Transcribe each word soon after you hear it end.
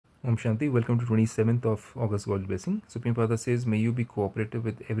Om Shanti, welcome to 27th of August God Blessing. Supreme Father says, may you be cooperative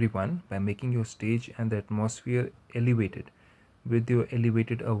with everyone by making your stage and the atmosphere elevated with your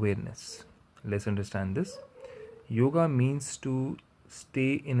elevated awareness. Let's understand this. Yoga means to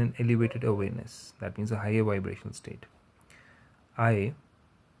stay in an elevated awareness. That means a higher vibrational state. I,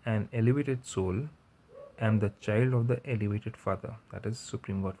 an elevated soul, am the child of the elevated Father, that is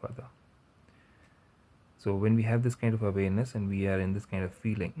Supreme God Father. So when we have this kind of awareness and we are in this kind of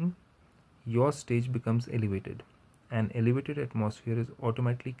feeling, your stage becomes elevated. An elevated atmosphere is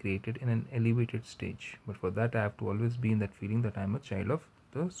automatically created in an elevated stage. But for that, I have to always be in that feeling that I am a child of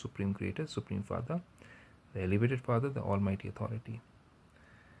the Supreme Creator, Supreme Father, the elevated Father, the Almighty Authority.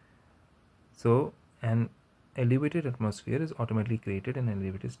 So an elevated atmosphere is automatically created in an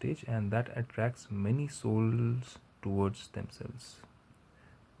elevated stage, and that attracts many souls towards themselves.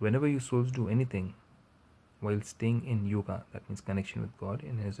 Whenever you souls do anything while staying in yoga, that means connection with God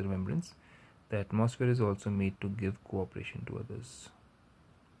in His remembrance, the atmosphere is also made to give cooperation to others.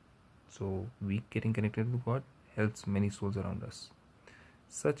 So we getting connected with God helps many souls around us.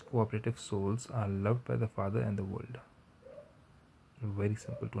 Such cooperative souls are loved by the Father and the world. Very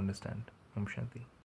simple to understand. Om Shanti.